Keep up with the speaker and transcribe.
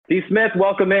T. Smith,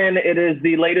 welcome in. It is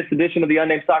the latest edition of the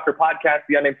Unnamed Soccer Podcast.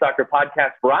 The Unnamed Soccer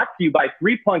Podcast brought to you by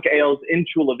Three Punk Ales in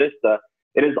Chula Vista.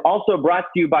 It is also brought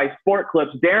to you by Sport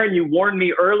Clips. Darren, you warned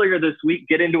me earlier this week,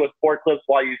 get into a Sport Clips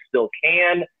while you still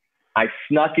can. I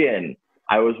snuck in.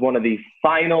 I was one of the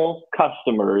final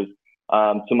customers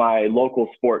to my local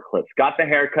Sport Clips. Got the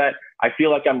haircut. I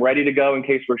feel like I'm ready to go in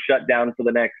case we're shut down for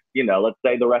the next, let's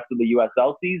say the rest of the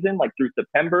USL season, like through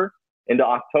September into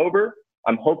October.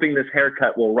 I'm hoping this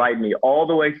haircut will ride me all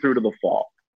the way through to the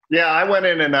fall. Yeah, I went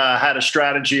in and had a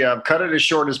strategy of cut it as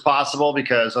short as possible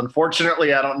because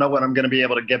unfortunately I don't know when I'm going to be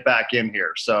able to get back in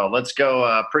here. So let's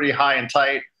go pretty high and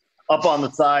tight up on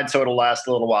the side so it'll last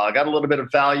a little while. I got a little bit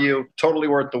of value, totally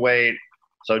worth the wait.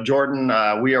 So Jordan,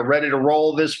 we are ready to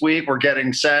roll this week. We're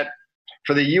getting set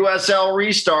for the USL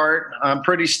restart. I'm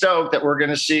pretty stoked that we're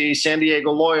going to see San Diego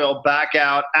Loyal back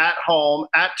out at home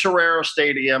at Torero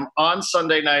Stadium on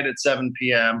Sunday night at 7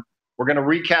 p.m. We're going to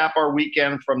recap our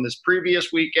weekend from this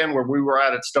previous weekend where we were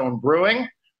at Stone Brewing.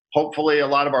 Hopefully a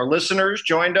lot of our listeners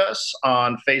joined us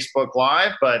on Facebook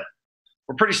Live, but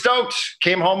we're pretty stoked.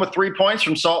 Came home with 3 points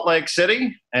from Salt Lake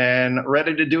City and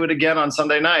ready to do it again on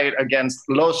Sunday night against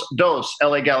Los Dos,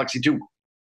 LA Galaxy 2.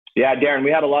 Yeah, Darren,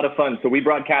 we had a lot of fun. So we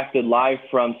broadcasted live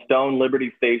from Stone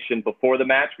Liberty Station before the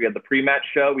match. We had the pre-match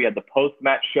show. We had the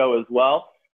post-match show as well.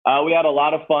 We had a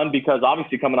lot of fun because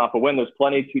obviously coming off a win, there's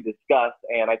plenty to discuss.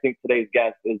 And I think today's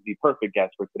guest is the perfect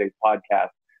guest for today's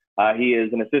podcast. He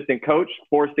is an assistant coach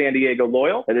for San Diego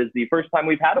Loyal. It is the first time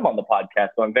we've had him on the podcast,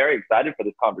 so I'm very excited for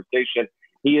this conversation.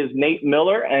 He is Nate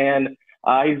Miller, and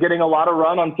he's getting a lot of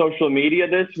run on social media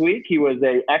this week. He was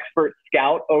an expert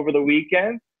scout over the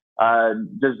weekend.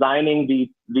 Designing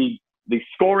the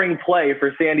scoring play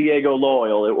for San Diego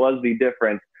Loyal. It was the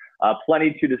difference.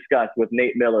 Plenty to discuss with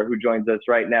Nate Miller, who joins us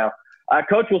right now.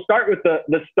 Coach, we'll start with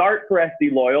the start for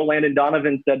SD Loyal. Landon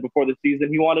Donovan said before the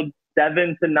season he wanted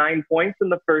 7 to 9 points in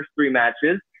the first 3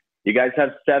 matches. You guys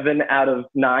have 7 out of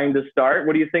 9 to start.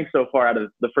 What do you think so far out of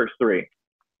the first 3?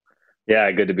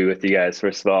 Yeah, good to be with you guys.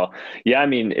 First of all, yeah, I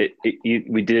mean,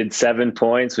 we did 7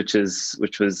 points, which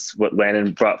was what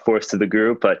Landon brought forth to the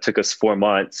group. It took us 4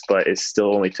 months, but it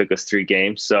still only took us 3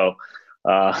 games. So,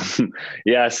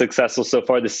 yeah, successful so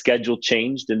far. The schedule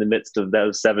changed in the midst of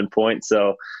those 7 points,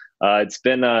 so it's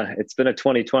been a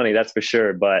 2020, that's for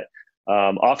sure. But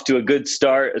off to a good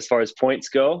start as far as points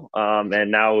go,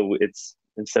 and now it's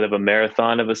instead of a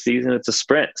marathon of a season, it's a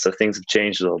sprint. So things have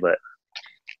changed a little bit.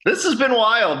 This has been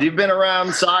wild. You've been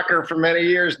around soccer for many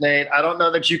years, Nate. I don't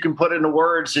know that you can put into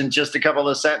words in just a couple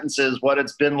of sentences what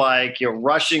it's been like. You're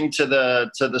rushing to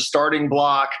the starting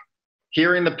block,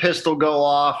 hearing the pistol go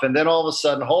off, and then all of a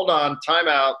sudden, hold on, time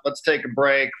out, let's take a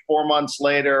break. 4 months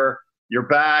later, you're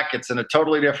back. It's in a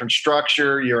totally different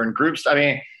structure. You're in groups. I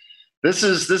mean, this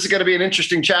is going to be an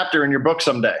interesting chapter in your book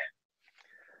someday.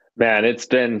 Man, it's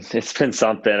been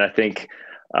something. I think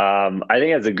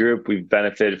as a group, we've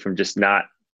benefited from just not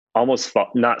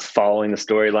following the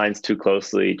storylines too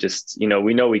closely. Just,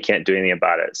 we know we can't do anything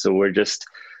about it. So we're just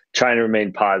trying to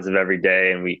remain positive every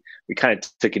day. And we kind of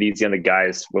took it easy on the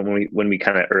guys when we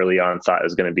kind of early on thought it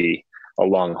was going to be a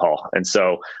long haul. And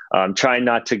so trying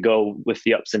not to go with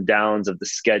the ups and downs of the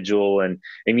schedule. And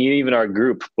I mean, even our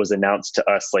group was announced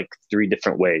to us like 3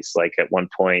 different ways. Like at one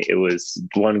point it was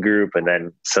one group, and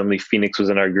then suddenly Phoenix was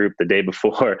in our group the day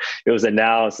before it was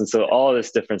announced. And so all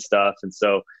this different stuff. And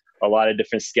so a lot of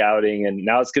different scouting, and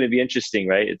now it's going to be interesting,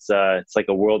 right? It's like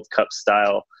a World Cup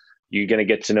style. You're going to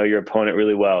get to know your opponent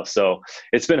really well. So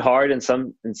it's been hard in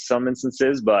some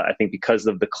instances, but I think because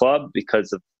of the club,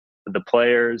 because of the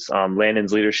players,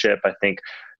 Landon's leadership, I think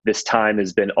this time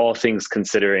has been, all things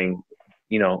considering,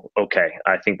 okay.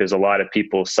 I think there's a lot of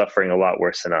people suffering a lot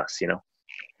worse than us,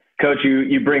 Coach,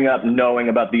 you bring up knowing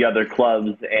about the other clubs,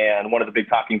 and one of the big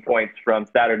talking points from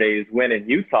Saturday's win in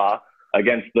Utah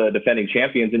against the defending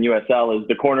champions in USL is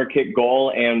the corner kick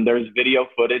goal. And there's video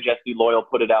footage. SD Loyal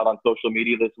put it out on social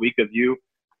media this week of you,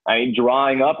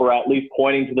 drawing up, or at least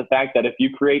pointing to the fact that if you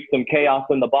create some chaos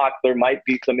in the box, there might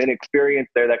be some inexperience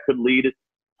there that could lead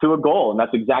to a goal. And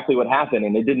that's exactly what happened.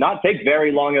 And it did not take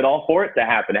very long at all for it to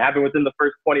happen. It happened within the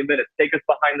first 20 minutes. Take us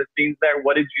behind the scenes there.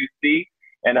 What did you see?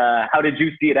 And how did you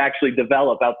see it actually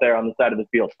develop out there on the side of the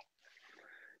field?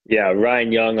 Yeah,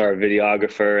 Ryan Young, our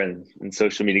videographer and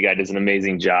social media guy, does an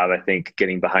amazing job, I think,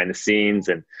 getting behind the scenes.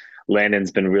 And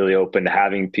Landon's been really open to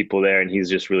having people there, and he's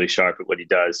just really sharp at what he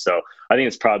does. So I think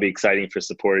it's probably exciting for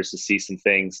supporters to see some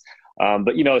things.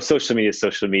 But social media is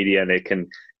social media, and it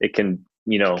can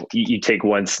you take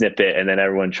one snippet and then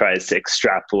everyone tries to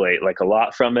extrapolate like a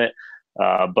lot from it.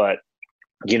 But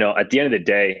at the end of the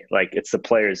day, like, it's the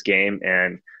player's game,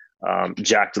 and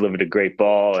Jack delivered a great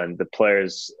ball, and the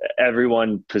players,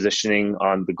 everyone positioning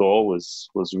on the goal was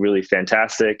really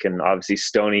fantastic. And obviously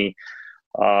Stoney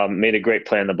made a great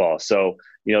play on the ball. So,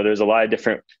 there's a lot of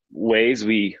different ways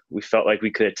we felt like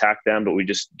we could attack them, but we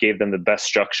just gave them the best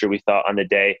structure we thought on the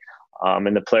day.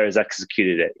 And the players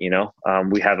executed it.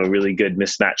 We have a really good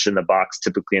mismatch in the box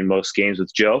typically in most games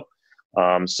with Joe.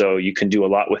 So you can do a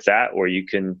lot with that, or you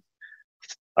can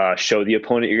show the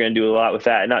opponent you're going to do a lot with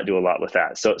that and not do a lot with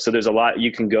that. So there's a lot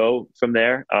you can go from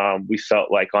there. We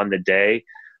felt like on the day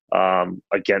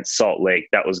against Salt Lake,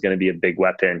 that was going to be a big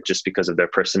weapon just because of their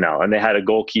personnel. And they had a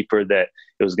goalkeeper that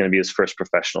it was going to be his first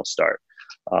professional start.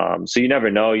 So you never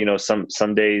know,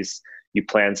 some days you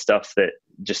plan stuff that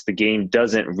just the game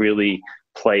doesn't really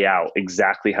play out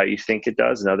exactly how you think it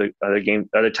does. And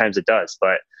other times it does.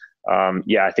 But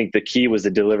I think the key was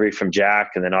the delivery from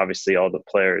Jack, and then obviously all the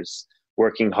players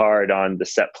working hard on the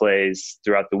set plays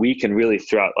throughout the week and really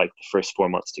throughout like the first 4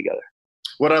 months together.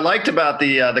 What I liked about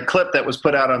the clip that was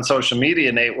put out on social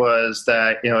media, Nate, was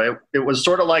that it was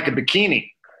sort of like a bikini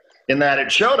in that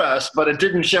it showed us, but it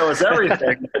didn't show us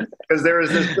everything because there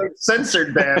was this big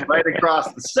censored band right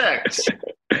across the six.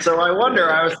 So I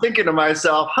was thinking to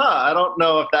myself, I don't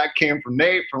know if that came from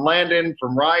Nate, from Landon,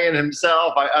 from Ryan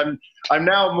himself. I'm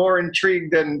now more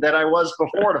intrigued than I was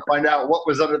before to find out what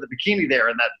was under the bikini there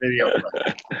in that video.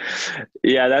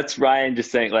 Yeah, that's Ryan just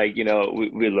saying, like,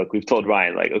 we've told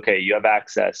Ryan, like, okay, you have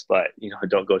access, but,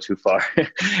 don't go too far.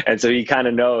 And so he kind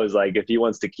of knows, like, if he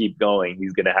wants to keep going,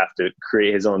 he's going to have to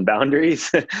create his own boundaries.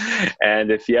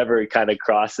 And if he ever kind of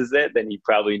crosses it, then he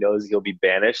probably knows he'll be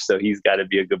banished. So he's got to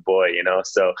be a good boy,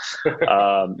 So,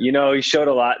 he showed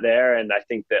a lot there. And I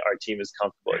think that our team is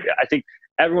comfortable. Yeah, I think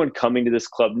everyone coming to this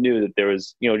club knew that there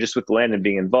was, just with Landon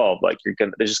being involved, like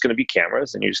there's just going to be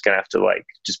cameras and you're just going to have to like,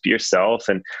 just be yourself.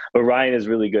 But Ryan is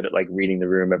really good at like reading the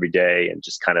room every day and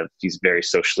just kind of, he's very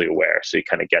socially aware. So he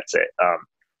kind of gets it.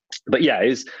 But yeah,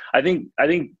 I think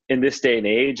in this day and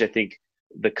age, I think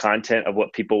the content of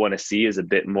what people want to see is a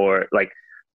bit more like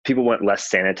people want less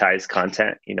sanitized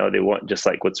content. They want just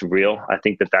like what's real. I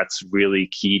think that that's really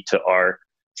key to our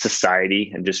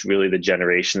society and just really the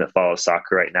generation that follows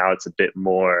soccer right now. It's a bit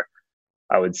more,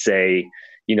 I would say,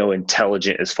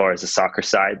 intelligent as far as the soccer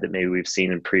side that maybe we've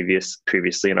seen in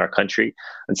previously in our country.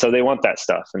 And so they want that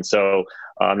stuff. And so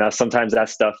now sometimes that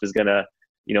stuff is going to,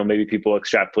 maybe people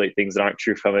extrapolate things that aren't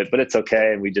true from it, but it's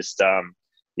okay. And we just,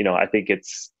 I think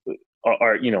it's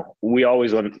we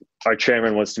always want, our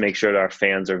chairman wants to make sure that our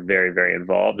fans are very, very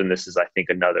involved. And this is, I think,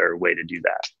 another way to do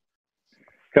that.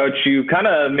 Coach, you kind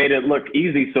of made it look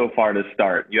easy so far to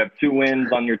start. You have 2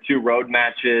 wins on your 2 road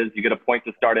matches. You get a point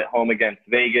to start at home against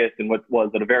Vegas in what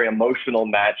was a very emotional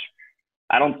match.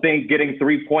 I don't think getting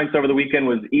 3 points over the weekend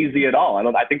was easy at all.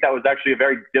 I think that was actually a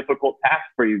very difficult task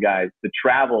for you guys to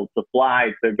travel, to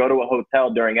fly, to go to a hotel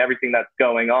during everything that's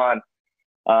going on.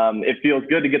 It feels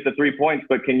good to get the 3 points,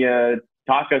 but can you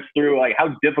talk us through like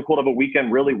how difficult of a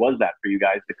weekend really was that for you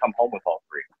guys to come home with all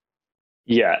 3?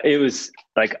 Yeah, it was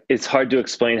like, it's hard to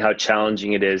explain how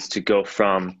challenging it is to go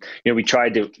from, we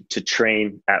tried to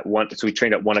train at 1. So we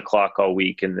trained at 1 o'clock all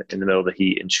week in the middle of the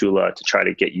heat in Chula to try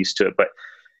to get used to it. But,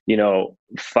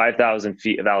 5,000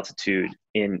 feet of altitude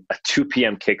in a 2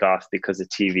 p.m. kickoff because of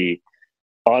TV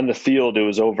on the field, it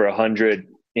was over 100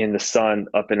 in the sun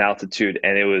up in altitude,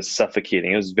 and it was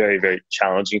suffocating. It was very, very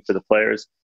challenging for the players.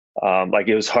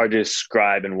 It was hard to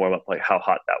describe and warm up like how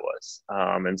hot that was.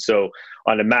 And so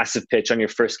on a massive pitch on your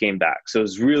first game back. So it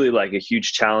was really like a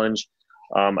huge challenge.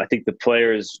 I think the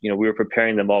players, we were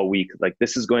preparing them all week. Like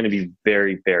this is going to be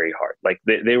very, very hard. Like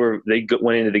they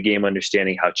went into the game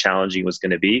understanding how challenging it was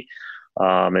going to be.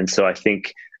 And so I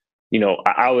think,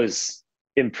 I was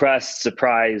impressed,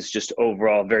 surprised, just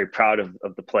overall very proud of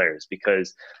the players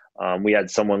because we had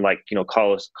someone like,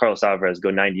 Carlos Alvarez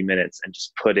go 90 minutes and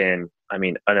just put in,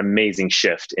 an amazing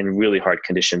shift in really hard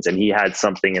conditions. And he had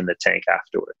something in the tank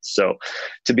afterwards. So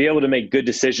to be able to make good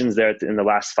decisions there in the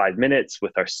last 5 minutes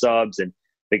with our subs and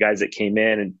the guys that came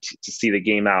in and to see the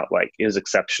game out, like it was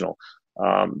exceptional.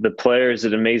 The players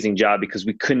did an amazing job because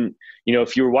we couldn't,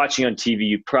 if you were watching on TV,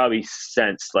 you probably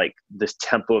sensed like this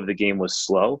tempo of the game was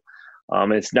slow.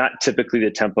 And it's not typically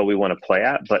the tempo we want to play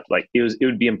at, but like it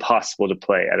would be impossible to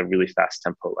play at a really fast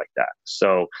tempo like that.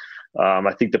 So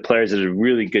I think the players did a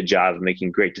really good job of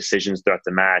making great decisions throughout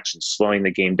the match and slowing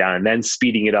the game down and then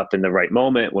speeding it up in the right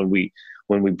moment when we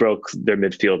broke their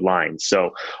midfield line.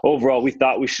 So overall, we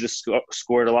thought we should have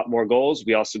scored a lot more goals.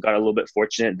 We also got a little bit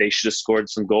fortunate. They should have scored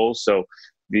some goals. So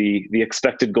the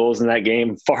expected goals in that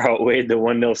game far outweighed the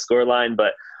 1-0 scoreline.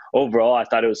 But overall, I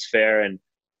thought it was fair. And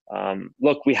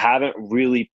look, we haven't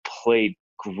really played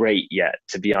great yet,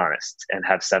 to be honest, and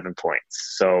have 7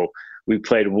 points. So we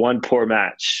played one poor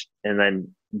match and then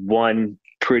one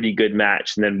pretty good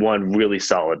match and then one really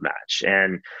solid match.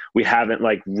 And we haven't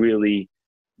like really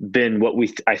been what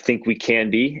I think we can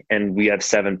be. And we have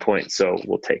 7 points. So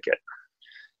we'll take it.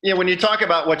 Yeah, when you talk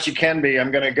about what you can be,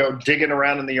 I'm going to go digging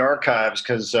around in the archives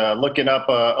because looking up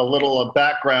a little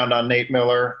background on Nate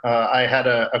Miller, I had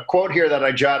a quote here that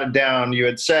I jotted down. You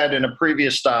had said in a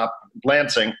previous stop,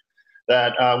 Lansing,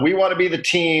 that we want to be the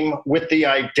team with the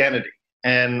identity.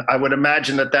 And I would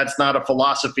imagine that that's not a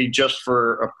philosophy just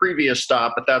for a previous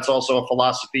stop, but that's also a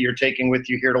philosophy you're taking with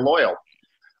you here to Loyal.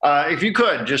 If you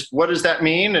could, just what does that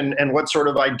mean and what sort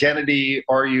of identity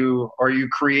are you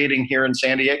creating here in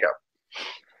San Diego?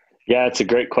 Yeah, it's a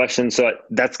great question. So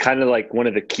that's kind of like one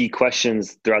of the key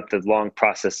questions throughout the long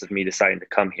process of me deciding to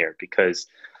come here because,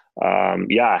 I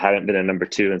hadn't been a number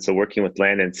 2. And so working with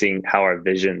Landon, seeing how our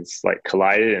visions like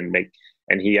collided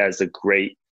and he has a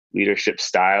great leadership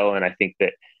style. And I think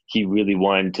that he really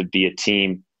wanted to be a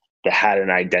team that had an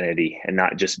identity and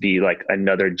not just be like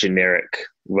another generic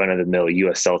run-of-the-mill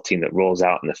USL team that rolls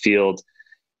out in the field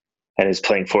and is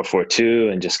playing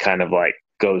 4-4-2 and just kind of like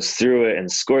goes through it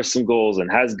and scores some goals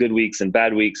and has good weeks and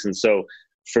bad weeks. And so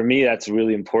for me, that's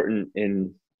really important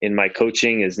in my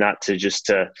coaching is not to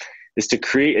just is to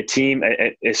create a team.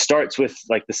 It starts with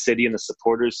like the city and the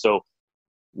supporters. So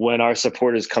when our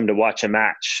supporters come to watch a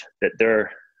match that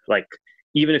they're like,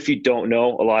 even if you don't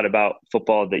know a lot about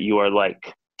football, that you are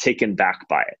like taken back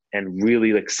by it and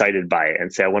really excited by it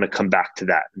and say, I want to come back to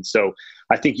that. And so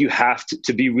I think you have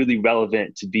to be really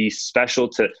relevant, to be special,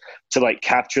 to like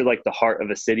capture like the heart of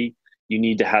a city. You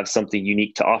need to have something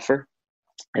unique to offer.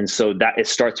 And so that it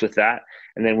starts with that.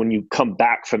 And then when you come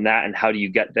back from that and how do you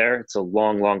get there? It's a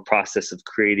long, long process of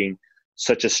creating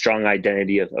such a strong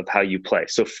identity of how you play.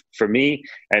 So for me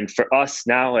and for us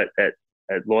now at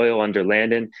Loyal under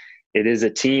Landon, it is a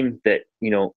team that,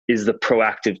 is the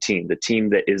proactive team, the team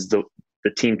that is the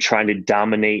team trying to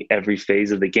dominate every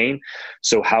phase of the game.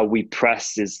 So how we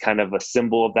press is kind of a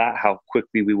symbol of that, how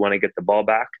quickly we want to get the ball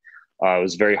back. It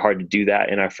was very hard to do that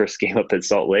in our first game up at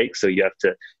Salt Lake. So you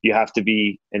have to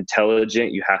be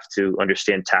intelligent. You have to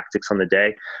understand tactics on the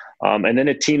day. And then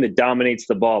a team that dominates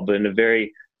the ball, but in a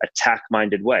very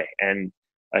attack-minded way. And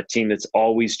a team that's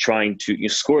always trying to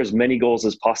score as many goals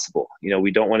as possible.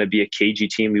 We don't want to be a cagey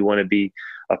team. We want to be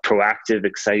a proactive,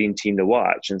 exciting team to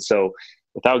watch. And so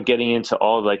without getting into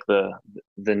all like the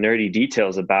nerdy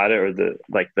details about it or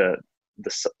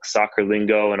the soccer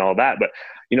lingo and all that, but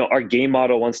our game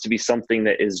model wants to be something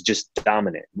that is just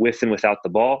dominant with and without the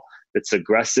ball, that's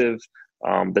aggressive,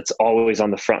 that's always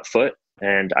on the front foot.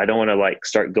 And I don't want to like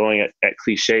start going at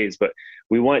cliches, but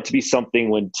we want it to be something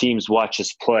when teams watch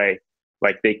us play,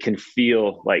 like they can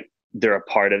feel like they're a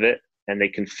part of it, and they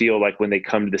can feel like when they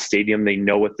come to the stadium, they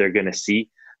know what they're going to see.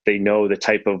 They know the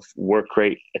type of work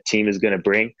rate a team is going to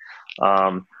bring.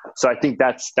 So I think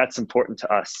that's important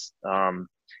to us. And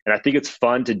I think it's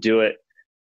fun to do it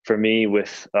for me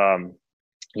with,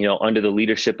 under the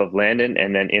leadership of Landon,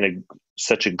 and then in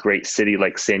such a great city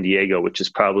like San Diego, which is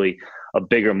probably a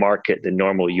bigger market than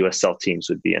normal USL teams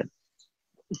would be in.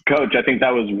 Coach, I think that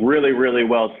was really, really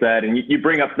well said. And you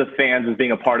bring up the fans as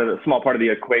being a small part of the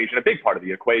equation, a big part of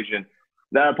the equation.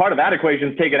 The part of that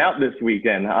equation is taken out this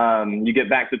weekend. You get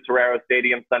back to Torero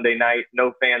Stadium Sunday night,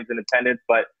 no fans in attendance,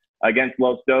 but against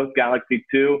Los Dos, Galaxy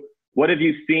 2. What have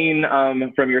you seen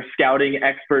from your scouting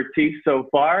expertise so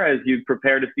far as you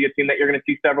prepare to see a team that you're going to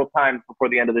see several times before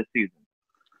the end of this season?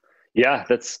 Yeah,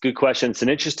 that's a good question. It's an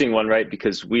interesting one, right?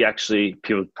 Because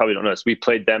people probably don't know this. We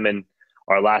played them in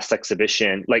our last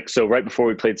exhibition, so right before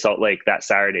we played Salt Lake that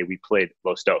Saturday, we played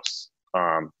Los Dos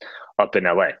up in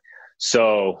LA.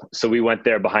 So we went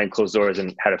there behind closed doors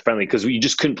and had a friendly because we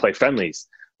just couldn't play friendlies.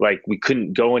 Like we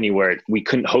couldn't go anywhere. We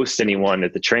couldn't host anyone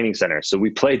at the training center. So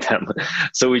we played them.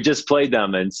 So we just played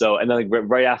them. And then like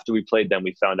right after we played them,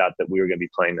 we found out that we were going to be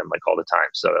playing them like all the time.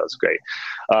 So that was great.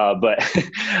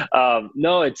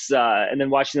 No, it's, and then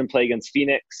watching them play against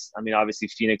Phoenix. I mean, obviously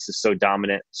Phoenix is so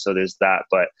dominant. So there's that,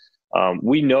 but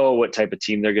we know what type of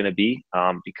team they're going to be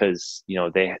because,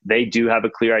 they do have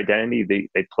a clear identity.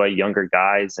 They play younger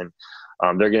guys and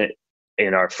they're going to,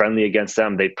 in our friendly against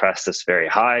them, they press us very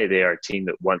high. They are a team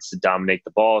that wants to dominate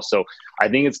the ball. So I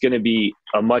think it's going to be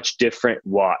a much different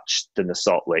watch than the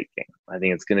Salt Lake game. I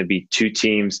think it's going to be two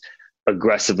teams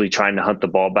aggressively trying to hunt the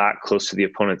ball back close to the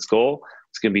opponent's goal.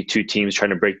 It's going to be two teams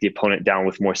trying to break the opponent down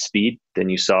with more speed than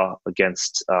you saw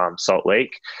against Salt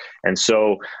Lake. And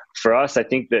so for us, I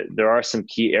think that there are some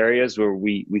key areas where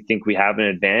we think we have an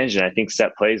advantage. And I think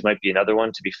set plays might be another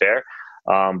one, to be fair.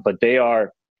 But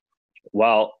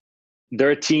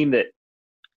they're a team that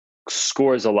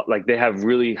scores a lot. Like, they have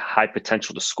really high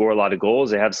potential to score a lot of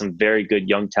goals. They have some very good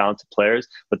young talented players,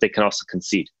 but they can also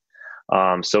concede.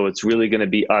 So it's really going to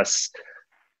be us,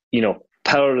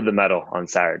 pedal to the metal on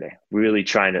Saturday, really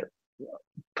trying to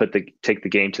take the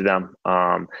game to them.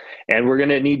 And we're going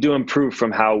to need to improve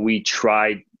from how we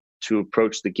tried to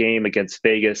approach the game against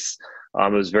Vegas.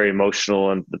 It was very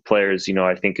emotional, and the players,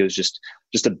 I think it was just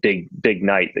a big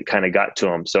night that kind of got to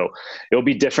them. So it'll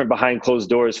be different behind closed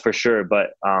doors for sure.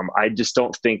 But I just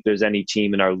don't think there's any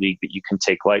team in our league that you can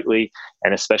take lightly.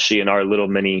 And especially in our little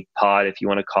mini pod, if you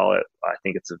want to call it, I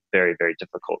think it's a very, very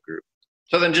difficult group.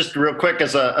 So then just real quick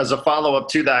as a follow-up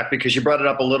to that, because you brought it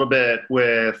up a little bit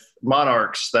with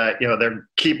Monarchs that, their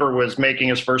keeper was making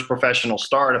his first professional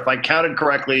start. If I counted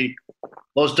correctly,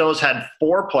 Los Dos had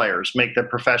 4 players make their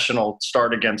professional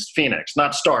start against Phoenix.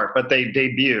 Not start, but they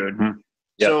debuted. Mm-hmm.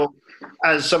 Yep. So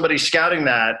as somebody scouting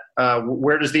that,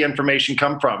 where does the information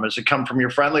come from? Does it come from your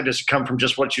friendly? Does it come from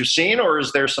just what you've seen? Or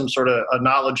is there some sort of a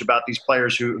knowledge about these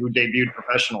players who debuted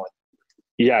professionally?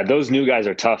 Yeah, those new guys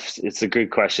are tough. It's a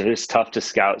good question. It's tough to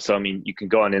scout. So, you can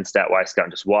go on Instat Scout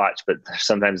and just watch, but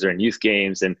sometimes they're in youth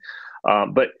games. And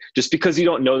but just because you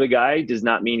don't know the guy does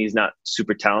not mean he's not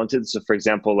super talented. So, for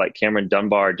example, like Cameron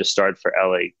Dunbar just started for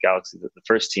LA Galaxy, the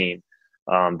first team,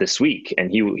 this week.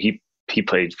 And he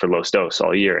played for Los Dos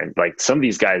all year. And like, some of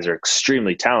these guys are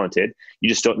extremely talented. You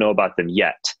just don't know about them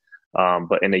yet.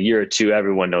 But in a year or two,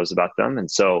 everyone knows about them.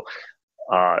 And so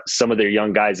some of their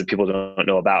young guys that people don't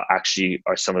know about actually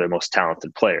are some of their most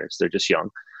talented players. They're just young,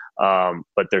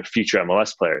 but they're future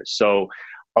MLS players. So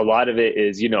a lot of it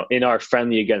is, in our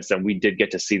friendly against them, we did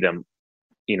get to see them,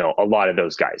 a lot of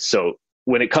those guys. So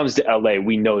when it comes to LA,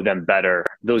 we know them better,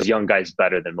 those young guys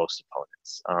better than most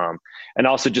opponents. And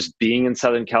also just being in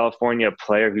Southern California, a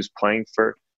player who's playing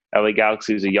for LA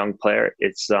Galaxy who's a young player,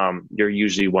 it's you're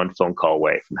usually one phone call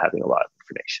away from having a lot of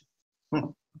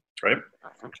information. Right.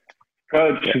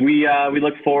 Coach, we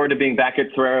look forward to being back at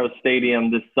Torero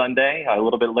Stadium this Sunday. A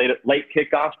little bit late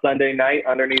kickoff Sunday night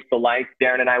underneath the lights.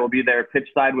 Darren and I will be there pitch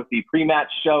side with the pre-match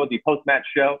show, the post-match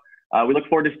show. We look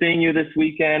forward to seeing you this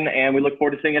weekend, and we look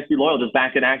forward to seeing SC Loyal just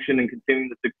back in action and continuing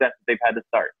the success that they've had to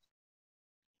start.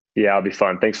 Yeah, it'll be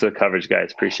fun. Thanks for the coverage,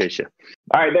 guys. Appreciate you.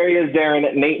 All right, there he is,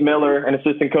 Darren. Nate Miller, an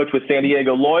assistant coach with San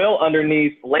Diego Loyal,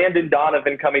 underneath Landon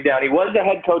Donovan coming down. He was the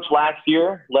head coach last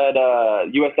year, led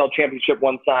USL Championship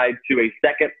one side to a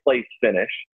second-place finish,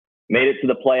 made it to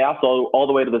the playoffs, all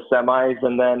the way to the semis,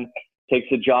 and then takes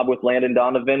a job with Landon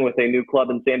Donovan with a new club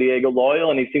in San Diego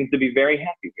Loyal, and he seems to be very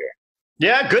happy here.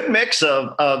 Yeah, good mix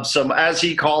of some, as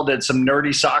he called it, some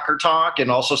nerdy soccer talk and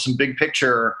also some big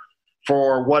picture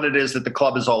for what it is that the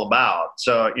club is all about.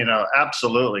 So,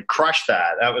 absolutely crushed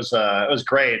that. It was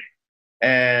great.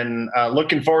 And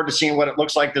looking forward to seeing what it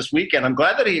looks like this weekend. I'm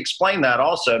glad that he explained that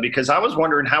also, because I was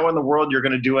wondering how in the world you're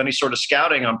going to do any sort of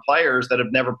scouting on players that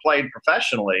have never played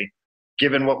professionally,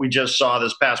 given what we just saw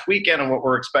this past weekend and what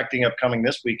we're expecting upcoming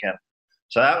this weekend.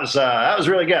 So that was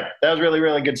really good. That was really,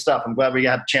 really good stuff. I'm glad we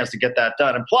had a chance to get that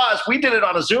done. And plus, we did it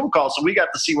on a Zoom call, so we got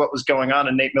to see what was going on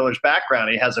in Nate Miller's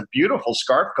background. He has a beautiful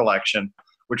scarf collection,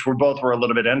 which we both were a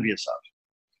little bit envious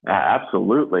of.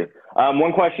 Absolutely.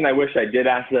 One question I wish I did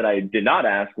ask that I did not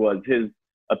ask was his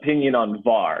opinion on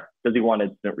VAR. Does he want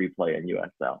instant replay in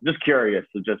USL? Just curious.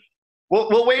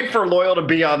 We'll wait for Loyal to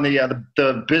be on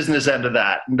the business end of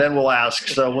that, and then we'll ask.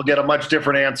 So we'll get a much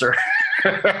different answer.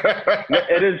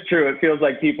 It is true. It feels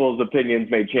like people's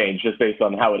opinions may change just based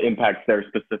on how it impacts their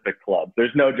specific club.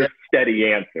 There's no just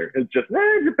steady answer. It's just,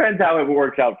 it depends how it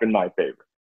works out in my favor.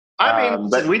 I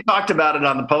mean, we talked about it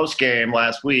on the post game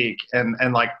last week, and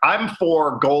like, I'm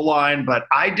for goal line, but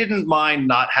I didn't mind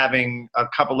not having a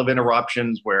couple of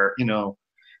interruptions where,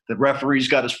 the referee's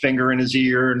got his finger in his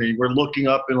ear and we're looking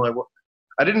up and like,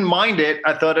 I didn't mind it.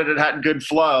 I thought it had good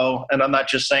flow, and I'm not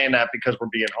just saying that because we're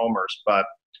being homers, but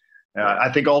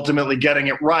I think ultimately getting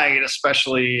it right,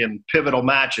 especially in pivotal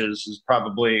matches, is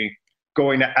probably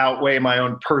going to outweigh my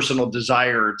own personal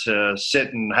desire to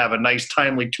sit and have a nice,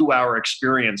 timely 2-hour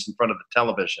experience in front of the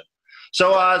television.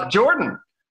 So, Jordan,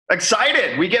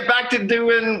 excited. We get back to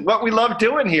doing what we love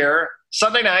doing here.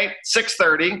 Sunday night,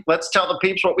 6:30. Let's tell the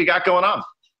peeps what we got going on.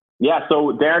 Yeah,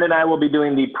 so Darren and I will be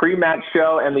doing the pre-match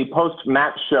show and the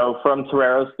post-match show from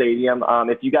Torero Stadium.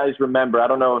 If you guys remember, I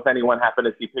don't know if anyone happened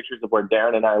to see pictures of where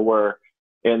Darren and I were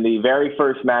in the very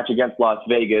first match against Las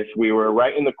Vegas. We were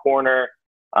right in the corner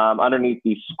underneath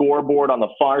the scoreboard on the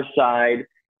far side,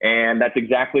 and that's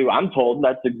exactly, I'm told,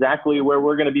 that's exactly where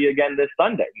we're going to be again this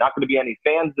Sunday. Not going to be any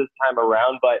fans this time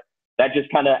around, but that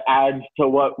just kind of adds to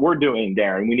what we're doing,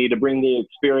 Darren. We need to bring the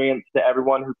experience to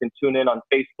everyone who can tune in on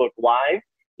Facebook Live.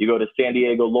 You go to San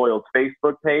Diego Loyal's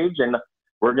Facebook page, and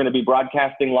we're going to be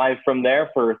broadcasting live from there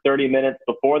for 30 minutes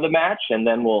before the match, and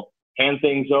then we'll hand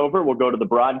things over. We'll go to the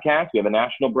broadcast. We have a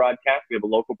national broadcast. We have a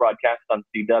local broadcast on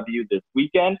CW this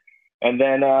weekend. And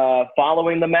then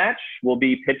following the match, we'll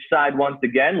be pitch side once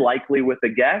again, likely with a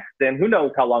guest. And who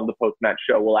knows how long the post-match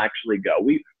show will actually go.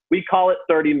 We call it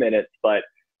 30 minutes, but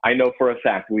I know for a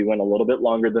fact we went a little bit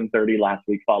longer than 30 last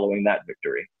week following that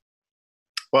victory.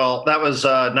 Well, that was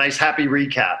a nice, happy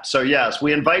recap. So, yes,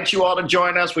 we invite you all to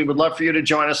join us. We would love for you to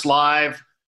join us live.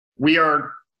 We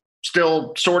are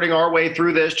still sorting our way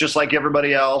through this just like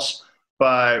everybody else,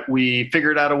 but we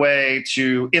figured out a way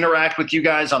to interact with you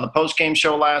guys on the post-game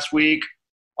show last week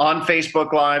on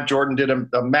Facebook Live. Jordan did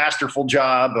a masterful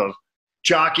job of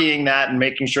jockeying that and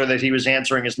making sure that he was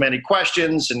answering as many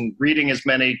questions and reading as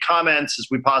many comments as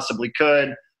we possibly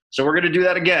could. So we're going to do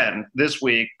that again this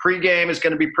week. Pre-game is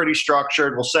going to be pretty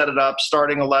structured. We'll set it up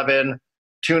starting 11.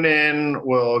 Tune in.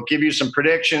 We'll give you some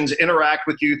predictions, interact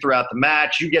with you throughout the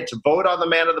match. You get to vote on the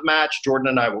man of the match. Jordan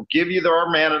and I will give you our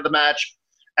man of the match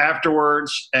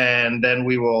afterwards, and then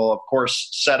we will, of course,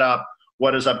 set up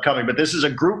what is upcoming. But this is a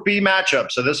Group B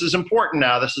matchup, so this is important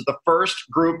now. This is the first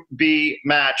Group B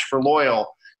match for Loyal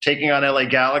taking on LA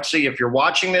Galaxy. If you're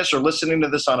watching this or listening to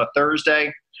this on a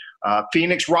Thursday,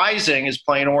 Phoenix Rising is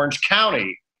playing Orange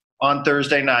County on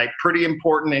Thursday night. Pretty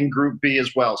important in Group B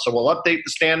as well. So we'll update the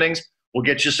standings. We'll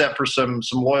get you set for some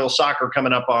Loyal soccer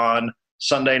coming up on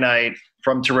Sunday night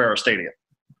from Torero Stadium.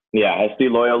 Yeah, SD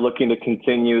Loyal looking to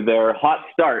continue their hot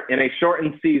start. In a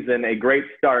shortened season, a great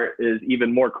start is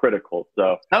even more critical.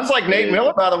 So sounds like Nate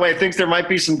Miller, by the way, thinks there might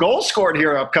be some goals scored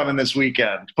here upcoming this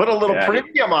weekend. Put a little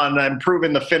premium on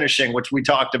improving the finishing, which we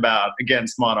talked about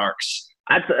against Monarchs.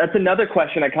 That's another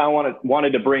question I kind of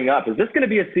wanted to bring up. Is this going to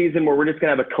be a season where we're just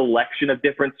going to have a collection of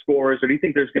different scores, or do you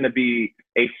think there's going to be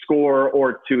a score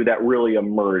or two that really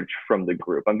emerge from the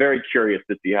group? I'm very curious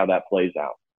to see how that plays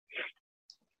out.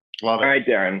 Love it. All right,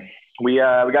 Darren. We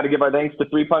got to give our thanks to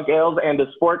Three Punk Ales and to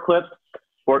Sport Clips.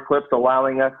 Sport Clips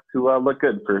allowing us to look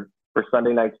good for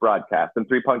Sunday night's broadcast, and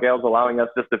Three Punk Ales allowing us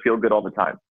just to feel good all the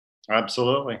time.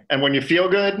 Absolutely. And when you feel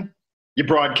good, you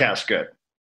broadcast good.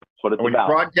 What it's when about.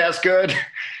 You broadcast good,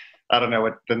 I don't know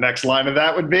what the next line of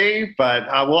that would be, but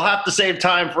we'll have to save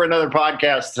time for another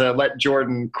podcast to let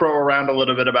Jordan crow around a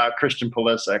little bit about Christian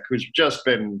Pulisic, who's just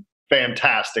been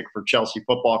fantastic for Chelsea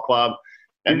Football Club.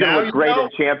 And he's now great in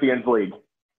Champions League.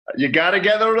 You got to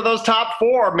get over to those top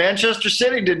four. Manchester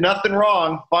City did nothing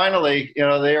wrong. Finally,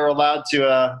 they are allowed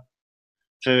to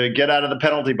get out of the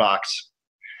penalty box.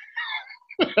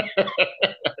 All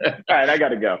right, I got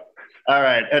to go. All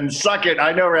right, and suck it.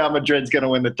 I know Real Madrid's going to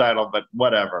win the title, but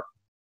whatever.